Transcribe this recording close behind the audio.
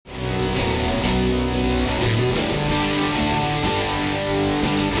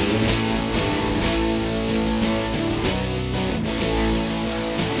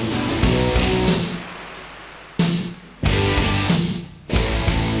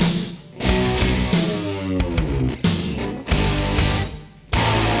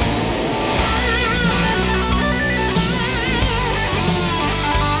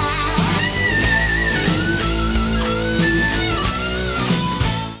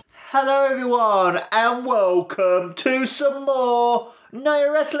Hello everyone and welcome to some more Know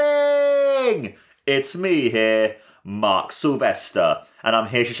Your Wrestling! It's me here, Mark Sylvester, and I'm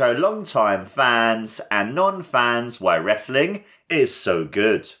here to show long-time fans and non-fans why wrestling is so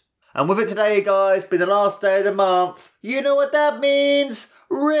good. And with it today, guys, being the last day of the month, you know what that means?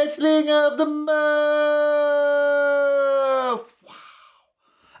 Wrestling of the Month! Wow.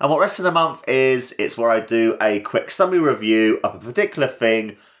 And what Wrestling of the Month is, it's where I do a quick summary review of a particular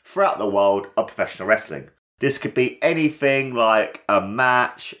thing throughout the world of professional wrestling. This could be anything like a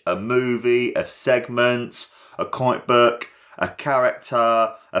match, a movie, a segment, a comic book, a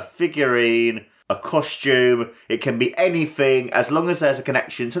character, a figurine, a costume. It can be anything as long as there's a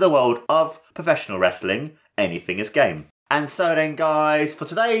connection to the world of professional wrestling. Anything is game. And so then, guys, for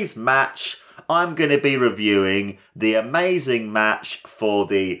today's match, I'm going to be reviewing the amazing match for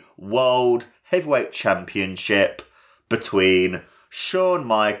the World Heavyweight Championship between Shawn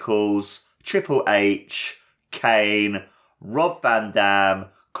Michaels, Triple H, Kane, Rob Van Dam,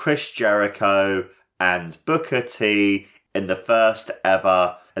 Chris Jericho, and Booker T in the first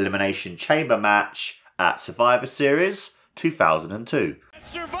ever Elimination Chamber match at Survivor Series 2002. At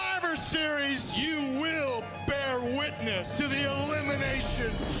Survivor Series, you will bear witness to the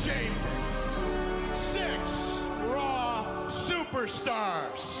Elimination Chamber. 6 Raw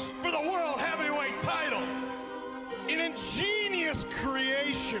Superstars for the World Heavyweight title. An ingenious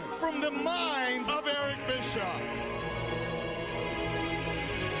creation from the mind of Eric Bischoff.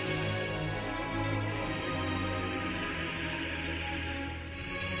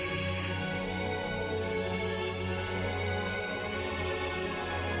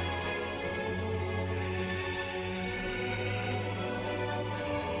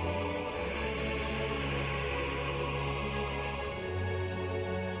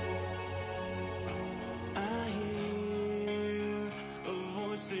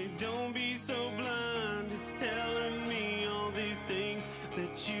 Don't be so blind, it's telling me all these things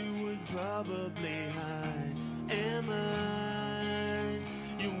that you would probably hide. Am I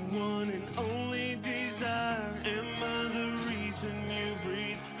your one and only desire? Am I the reason you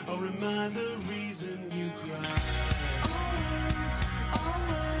breathe, or am I the reason you cry? Always,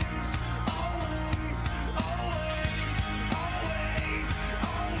 always, always, always, always,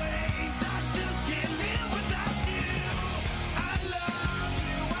 always, I just can't live without you. I love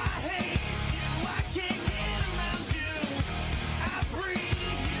you, I hate you, I can't get around you. I breathe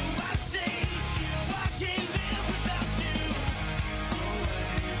you, I taste you, I can't live without you.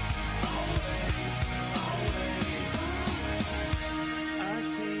 Always, always, always. I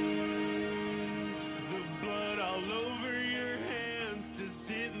see the blood all over your hands. Does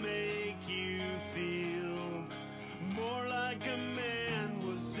it make you feel more like a man?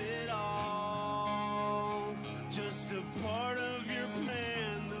 Was it all just a part of your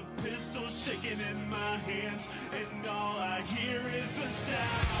plan? The pistol shaking in my hands, and all I hear is the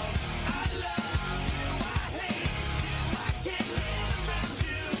sound. I love you, I hate you, I can't live around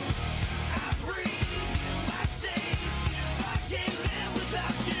you. I breathe you, I taste you, I can't live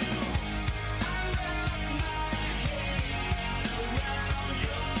without you. I wrap my head around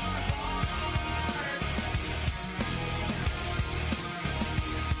your heart.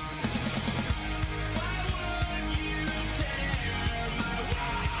 Why would you tear my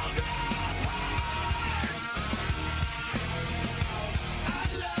world apart? I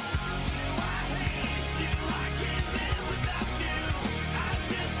love you, I hate you, I can't live without you. I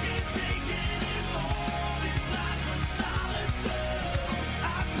just can't take it anymore. This life of solitude.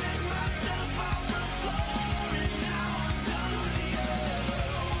 I picked myself off the floor, and now I'm done with you.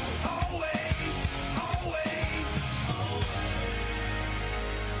 Always, always,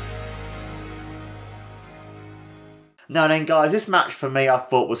 Now then, guys, this match for me I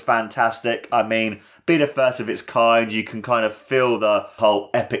thought was fantastic. I mean, being the first of its kind, you can kind of feel the whole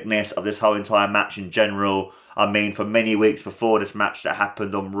epicness of this whole entire match in general. I mean, for many weeks before this match that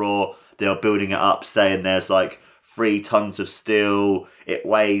happened on Raw, they were building it up, saying there's like 3 tons of steel, it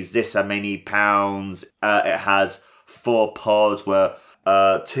weighs this how many pounds, it has 4 pods where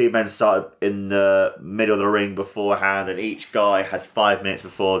 2 men started in the middle of the ring beforehand, and each guy has 5 minutes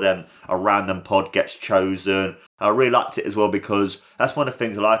before then a random pod gets chosen. I really liked it as well because that's one of the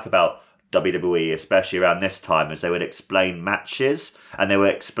things I like about WWE, especially around this time, is they would explain matches and they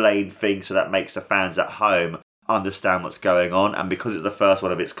would explain things so that makes the fans at home understand what's going on. And because it's the first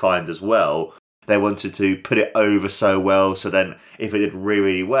one of its kind as well, they wanted to put it over so well, so then if it did really,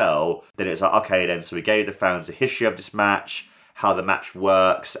 really well, then it's like, okay then, so we gave the fans the history of this match, how the match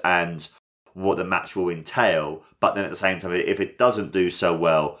works, and what the match will entail. But then at the same time, if it doesn't do so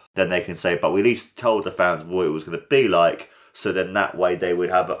well, then they can say, but we at least told the fans what it was going to be like, So then that way they would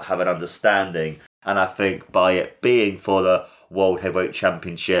have an understanding. And I think by it being for the World Heavyweight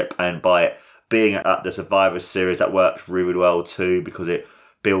Championship and by it being at the Survivor Series, that works really well too, because it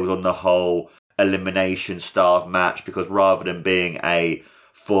builds on the whole elimination style of match. Because rather than being a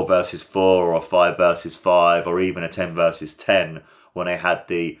 4 versus 4 or a 5 versus 5 or even a 10 versus 10, when they had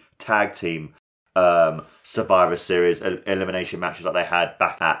the tag team Survivor Series elimination matches like they had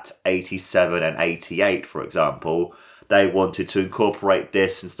back at 87 and 88, for example, they wanted to incorporate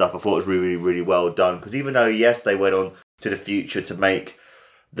this and stuff. I thought it was really, really well done, because even though, yes, they went on to the future to make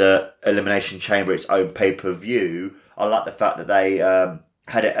the Elimination Chamber its own pay-per-view, I like the fact that they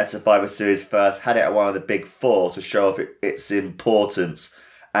had it at Survivor Series first, had it at one of the big four to show off its importance,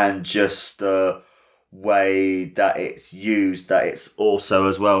 and just the way that it's used, that it's also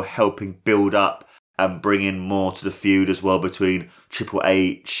as well helping build up and bring in more to the feud as well between Triple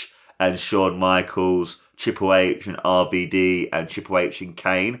H and Shawn Michaels, Triple H and RVD, and Triple H and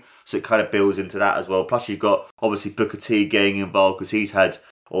Kane. So it kind of builds into that as well. Plus you've got obviously Booker T getting involved, because he's had,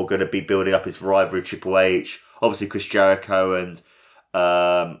 or going to be building up his rivalry with Triple H. Obviously Chris Jericho and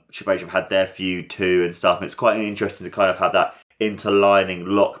Triple H have had their feud too and stuff. And it's quite interesting to kind of have that interlining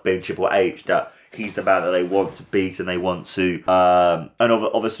lock being Triple H, that he's the man that they want to beat and they want to, and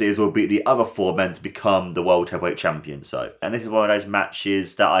obviously as well beat the other 4 men to become the World Heavyweight Champion. So, and this is one of those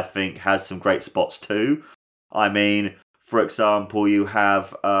matches that I think has some great spots too. I mean, for example, you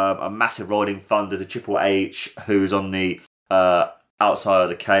have a massive Rolling Thunder to Triple H, who's on the outside of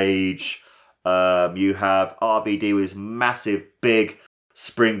the cage. You have RVD with his massive big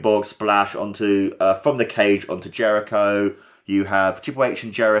springboard splash onto from the cage onto Jericho. You have Triple H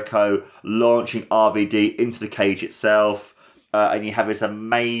and Jericho launching RVD into the cage itself. And you have this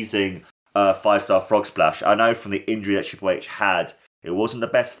amazing 5-star frog splash. I know from the injury that Triple H had, it wasn't the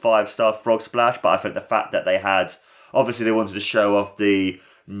best 5-star frog splash, but I think the fact that they had, obviously they wanted to show off the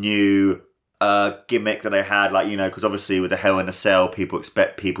new gimmick that they had, like, you know, because obviously with the Hell in a Cell, people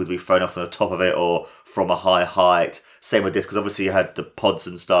expect people to be thrown off on the top of it or from a high height. Same with this, because obviously you had the pods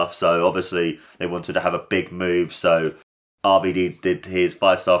and stuff, so obviously they wanted to have a big move, so RVD did his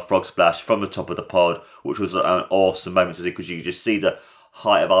 5-star frog splash from the top of the pod, which was an awesome moment to see, because you could just see the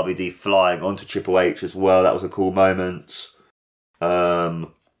height of RVD flying onto Triple H as well. That was a cool moment.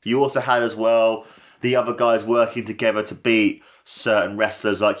 You also had as well the other guys working together to beat certain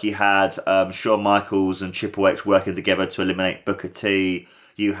wrestlers, like you had Shawn Michaels and Triple H working together to eliminate Booker T.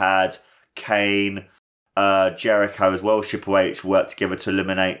 You had Kane, Jericho as well, Triple H worked together to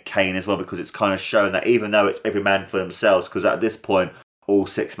eliminate Kane as well, because it's kind of shown that even though it's every man for themselves, because at this point all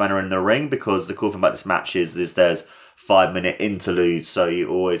 6 men are in the ring, because the cool thing about this match is there's 5-minute interludes, so you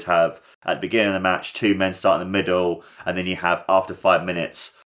always have at the beginning of the match 2 men start in the middle, and then you have after 5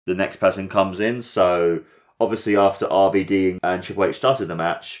 minutes the next person comes in. So obviously after RVD and Triple H started the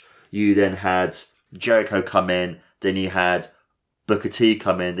match, you then had Jericho come in, then you had Booker T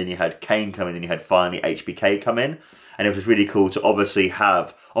come in, then you had Kane come in, then you had finally HBK come in. And it was really cool to obviously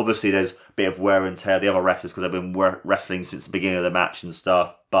there's a bit of wear and tear, the other wrestlers, because they've been wrestling since the beginning of the match and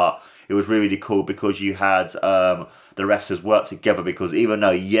stuff, but it was really, really cool because you had the wrestlers work together, because even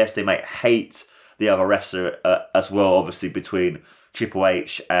though, yes, they might hate the other wrestler as well, obviously between Triple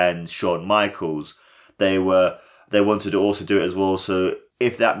H and Shawn Michaels, they wanted to also do it as well. So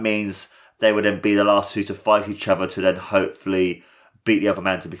if that means they would then be the last 2 to fight each other to then hopefully beat the other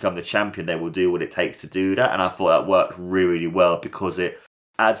man to become the champion, they will do what it takes to do that. And I thought that worked really, really well, because it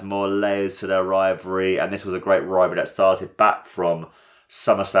adds more layers to their rivalry. And this was a great rivalry that started back from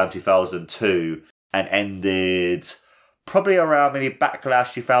SummerSlam 2002 and ended probably around maybe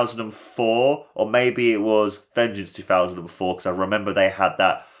Backlash 2004, or maybe it was Vengeance 2004, because I remember they had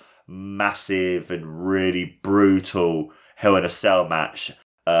that massive and really brutal Hell in a Cell match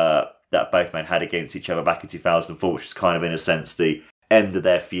that both men had against each other back in 2004, which is kind of in a sense the end of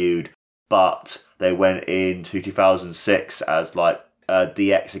their feud. But they went into 2006 as like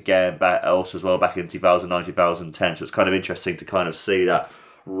DX again, back also as well back in 2009, 2010. So it's kind of interesting to kind of see that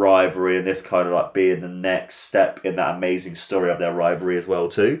rivalry and this kind of like being the next step in that amazing story of their rivalry as well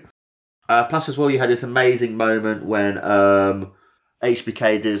too. Plus as well, you had this amazing moment when HBK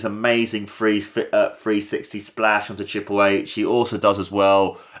did this amazing 360 splash onto Triple H. He also does as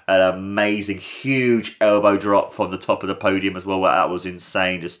well an amazing huge elbow drop from the top of the podium as well. That was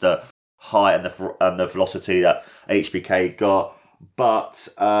insane, just the height and the velocity that HBK got. But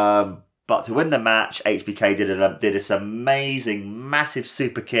to win the match, HBK did this amazing massive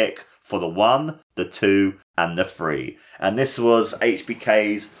super kick for the 1, the 2, and the 3. And this was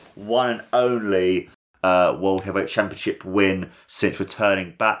HBK's one and only World Heavyweight Championship win since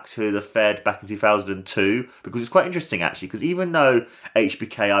returning back to the Fed back in 2002, because it's quite interesting actually, because even though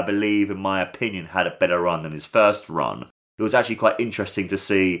HBK, I believe, in my opinion, had a better run than his first run, it was actually quite interesting to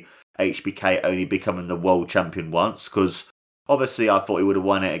see HBK only becoming the world champion once, because obviously I thought he would have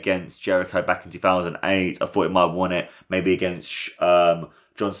won it against Jericho back in 2008. I thought he might have won it maybe against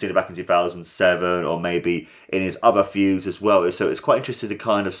John Cena back in 2007, or maybe in his other feuds as well. So it's quite interesting to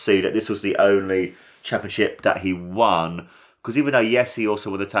kind of see that this was the only championship that he won, because even though, yes, he also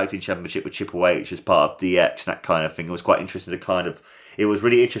won the tag team championship with Triple H as part of DX and that kind of thing, it was quite interesting to it was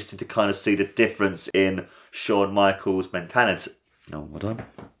really interesting to kind of see the difference in Shawn Michaels' mentality. Oh, what on?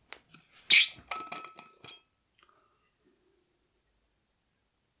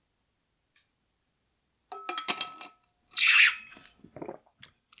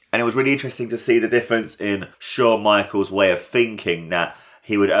 And it was really interesting to see the difference in Shawn Michaels' way of thinking, that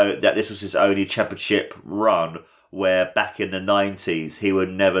that this was his only championship run, where back in the 90s he would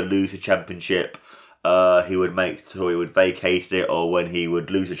never lose a championship. He would make sure he would vacate it, or when he would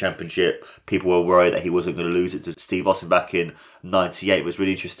lose a championship, people were worried that he wasn't going to lose it to Steve Austin back in 98. It was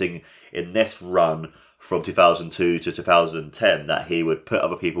really interesting in this run from 2002 to 2010 that he would put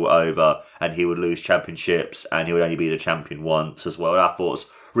other people over and he would lose championships and he would only be the champion once as well. And I thought it was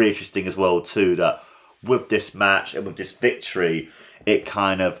really interesting as well too, that with this match and with this victory, it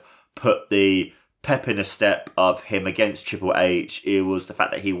kind of put the pep in a step of him against Triple H. It was the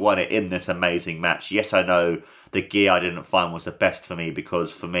fact that he won it in this amazing match. Yes, I know the gear I didn't find was the best for me,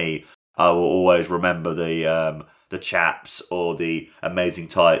 because for me, I will always remember the chaps or the amazing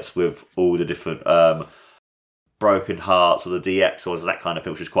tights with all the different broken hearts, or the DX ones, that kind of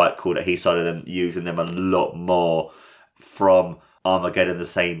thing, which was quite cool that he started using them a lot more from Armageddon the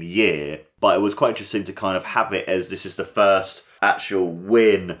same year. But it was quite interesting to kind of have it as this is the first actual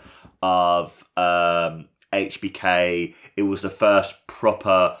win of HBK. It was the first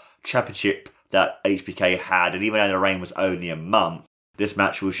proper championship that HBK had, and even though the reign was only a month, this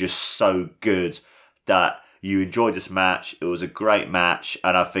match was just so good that you enjoyed this match. It was a great match,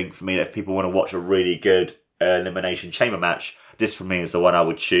 and I think for me, that if people want to watch a really good Elimination Chamber match, this for me is the one I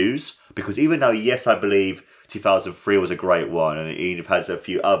would choose, because even though, yes, I believe 2003 was a great one, and it had a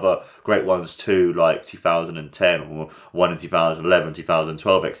few other great ones too, like 2010 or one in 2011,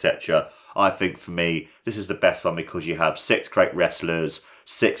 2012, etc. I think for me, this is the best one, because you have 6 great wrestlers,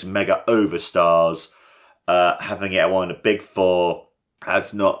 6 mega overstars, having it at one of the big 4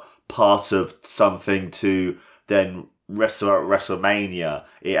 as not part of something to then wrestle at WrestleMania.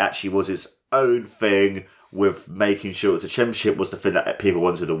 It actually was its own thing, with making sure the championship was the thing that people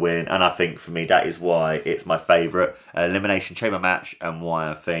wanted to win. And I think for me, that is why it's my favourite Elimination Chamber match, and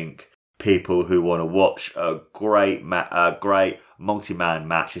why I think people who want to watch a great multi-man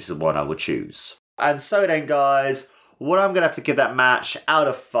match, this is the one I would choose. And so then, guys, what I'm going to have to give that match out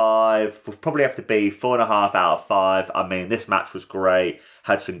of 5 would probably have to be 4.5 out of 5. I mean, this match was great,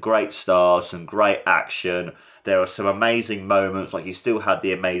 had some great stars, some great action. There are some amazing moments, like you still had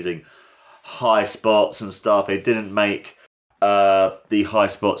the amazing high spots and stuff. It didn't make the high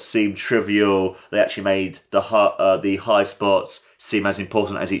spots seem trivial. They actually made the high spots seem as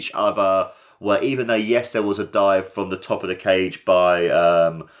important as each other. Where even though, yes, there was a dive from the top of the cage by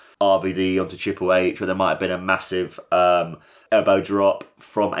RVD onto Triple H, where there might have been a massive elbow drop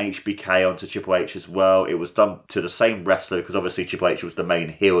from HBK onto Triple H as well, it was done to the same wrestler, because obviously Triple H was the main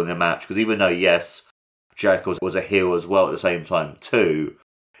heel in the match. Because even though, yes, Jericho was a heel as well at the same time too,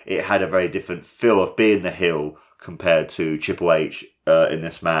 it had a very different feel of being the heel compared to Triple H in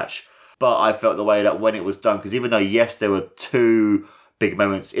this match. But I felt the way that when it was done, because even though, yes, there were 2 big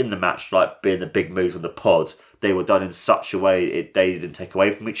moments in the match, like being the big moves on the pod, they were done in such a way they didn't take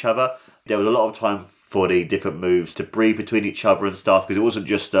away from each other. There was a lot of time for the different moves to breathe between each other and stuff, because it wasn't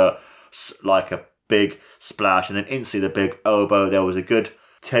just like a big splash and then instantly the big elbow. There was a good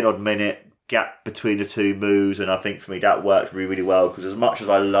 10-odd minute gap between the 2 moves, and I think for me that worked really, really well, because as much as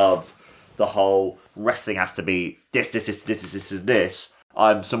I love the whole wrestling has to be this,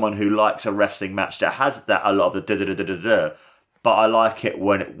 I'm someone who likes a wrestling match that has that a lot of the da-da-da-da-da-da, but I like it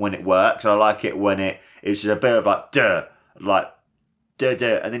when it works, and I like it when it's just a bit of like duh, like duh,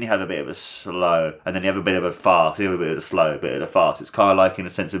 and then you have a bit of a slow, and then you have a bit of a fast, you have a bit of a slow, a bit of a fast. It's kind of like in a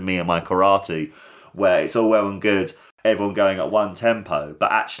sense of me and my karate, where it's all well and good everyone going at one tempo,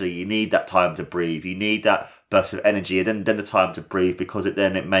 but actually you need that time to breathe. You need that burst of energy, and then the time to breathe, because it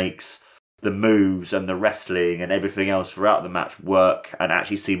makes the moves and the wrestling and everything else throughout the match work and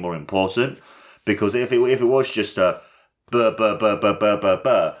actually seem more important. Because if it was just a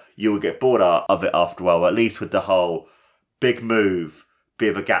burr, you would get bored of it after a while. At least with the whole big move, bit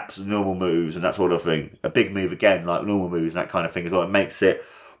of a gap to normal moves and that sort of thing. A big move again, like normal moves and that kind of thing as well. It makes it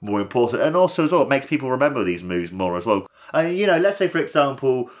more important, and also as well, it makes people remember these moves more as well. And let's say for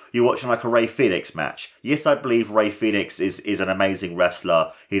example, you're watching like a Rey Fenix match. Yes, I believe Rey Fenix is an amazing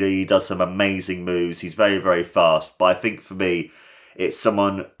wrestler. He does some amazing moves. He's very, very fast. But I think for me, it's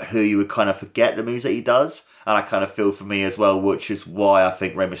someone who you would kind of forget the moves that he does. And I kind of feel for me as well, which is why I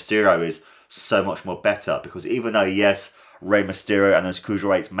think Rey Mysterio is so much more better. Because even though, yes, Rey Mysterio and those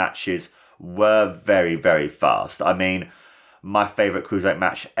Cruiserweight matches were very, very fast. I mean, my favourite Cruiserweight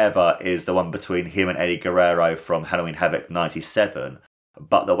match ever is the one between him and Eddie Guerrero from Halloween Havoc 97.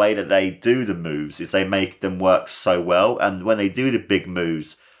 But the way that they do the moves is they make them work so well. And when they do the big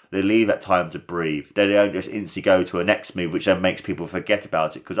moves, they leave that time to breathe. They don't just instantly go to a next move, which then makes people forget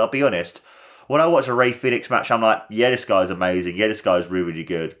about it. Because I'll be honest, when I watch a Rey Fenix match, I'm like, yeah, this guy's amazing. Yeah, this guy's really, really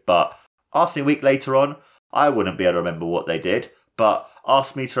good. But ask me a week later on, I wouldn't be able to remember what they did. But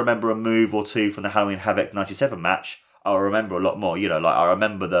ask me to remember a move or two from the Halloween Havoc 97 match, I'll remember a lot more. Like I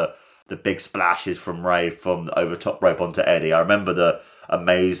remember the big splashes from Rey from over top rope onto Eddie. I remember the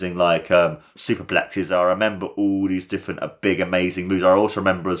amazing superplexes. I remember all these different big amazing moves. I also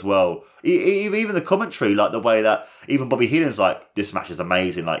remember as well even the commentary, like the way that even Bobby Heenan's like, this match is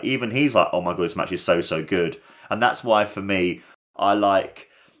amazing. Like even he's like, oh my god, this match is so good. And that's why for me, I like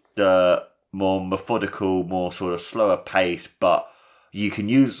the more methodical, more sort of slower pace, but you can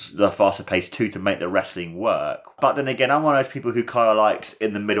use the faster pace too to make the wrestling work. But then again, I'm one of those people who kind of likes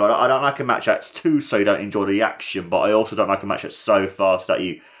in the middle. I don't like a match that's too so you don't enjoy the action, but I also don't like a match that's so fast that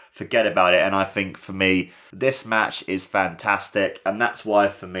you forget about it. And I think for me, this match is fantastic. And that's why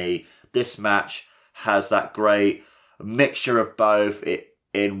for me, this match has that great mixture of both.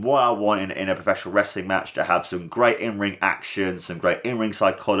 In what I want in a professional wrestling match, to have some great in-ring action, some great in-ring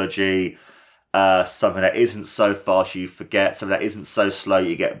psychology, something that isn't so fast you forget, something that isn't so slow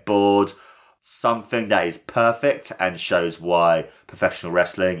you get bored, something that is perfect and shows why professional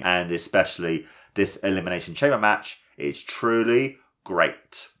wrestling, and especially this Elimination Chamber match, is truly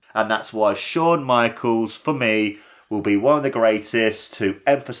great. And that's why Shawn Michaels, for me, will be one of the greatest to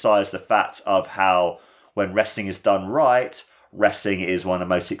emphasise the fact of how when wrestling is done right, wrestling is one of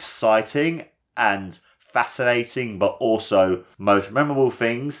the most exciting and fascinating but also most memorable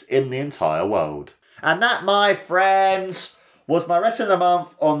things in the entire world. And that, my friends, was my Wrestling of the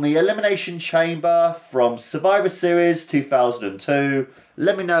Month on the Elimination Chamber from Survivor Series 2002.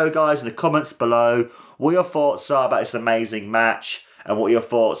 Let me know, guys, in the comments below what your thoughts are about this amazing match and what your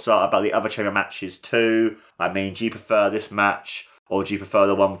thoughts are about the other chamber matches too. I mean, do you prefer this match, or do you prefer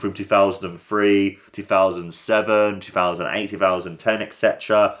the one from 2003, 2007, 2008, 2010,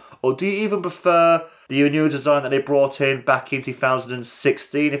 etc.? Or do you even prefer the new design that they brought in back in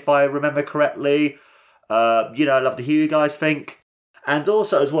 2016, if I remember correctly? I'd love to hear you guys think. And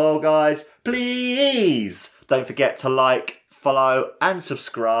also as well, guys, please don't forget to like, follow and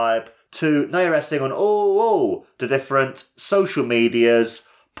subscribe to Know Your Wrestling on all the different social medias,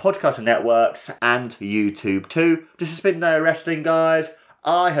 podcast networks and YouTube too. This has been Know Your Wrestling, guys.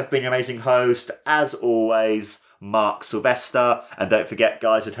 I have been your amazing host, as always, Mark Sylvester. And don't forget,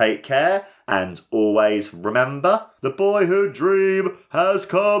 guys, to take care. And always remember, the boyhood dream has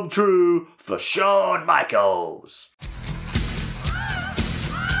come true for Shawn Michaels.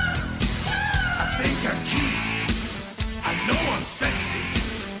 I think I'm cute. I know I'm sexy.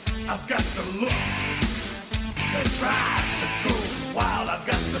 I've got the looks that drives a girl wild. I've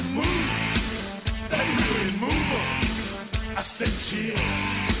got the moves that really move them. I said chill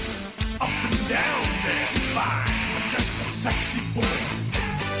up and down their spine. I'm just a sexy boy.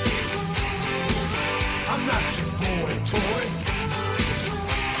 I'm not your boy toy.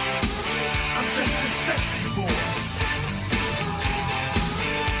 I'm just a sexy boy.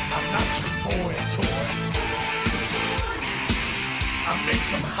 I'm not your boy toy. I make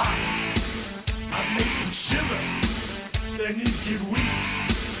them hot. I make them shiver. Their knees get weak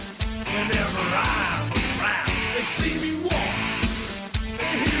whenever I'm around. They see me walk.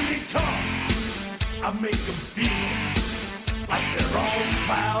 They hear me talk. I make them feel like they're on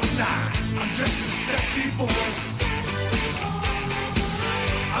cloud nine. I'm just a sexy boy.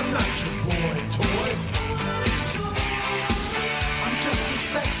 I'm not your boy toy. I'm just a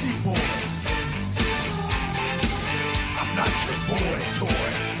sexy boy. I'm not your boy toy.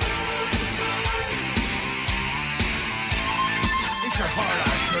 Ain't your heart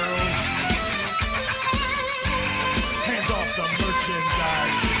out, girl? Hands off the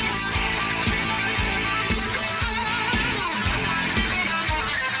merchandise.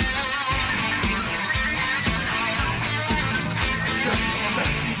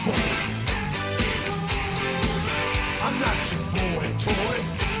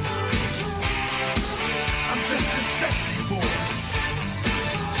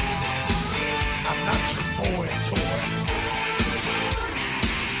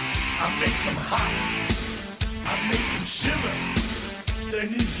 I make them hot. I make them shiver. Their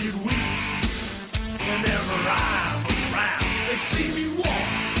knees get weak. Whenever I'm around, they see me walk.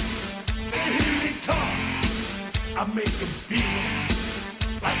 They hear me talk. I make them feel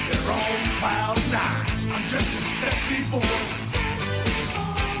like they're on cloud nine. I'm just a sexy boy.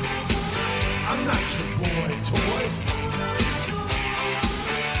 I'm not your boy toy.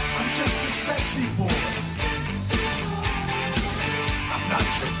 I'm just a sexy boy. I'm not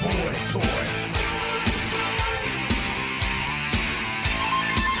your boy toy.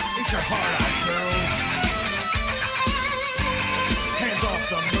 It's your heart I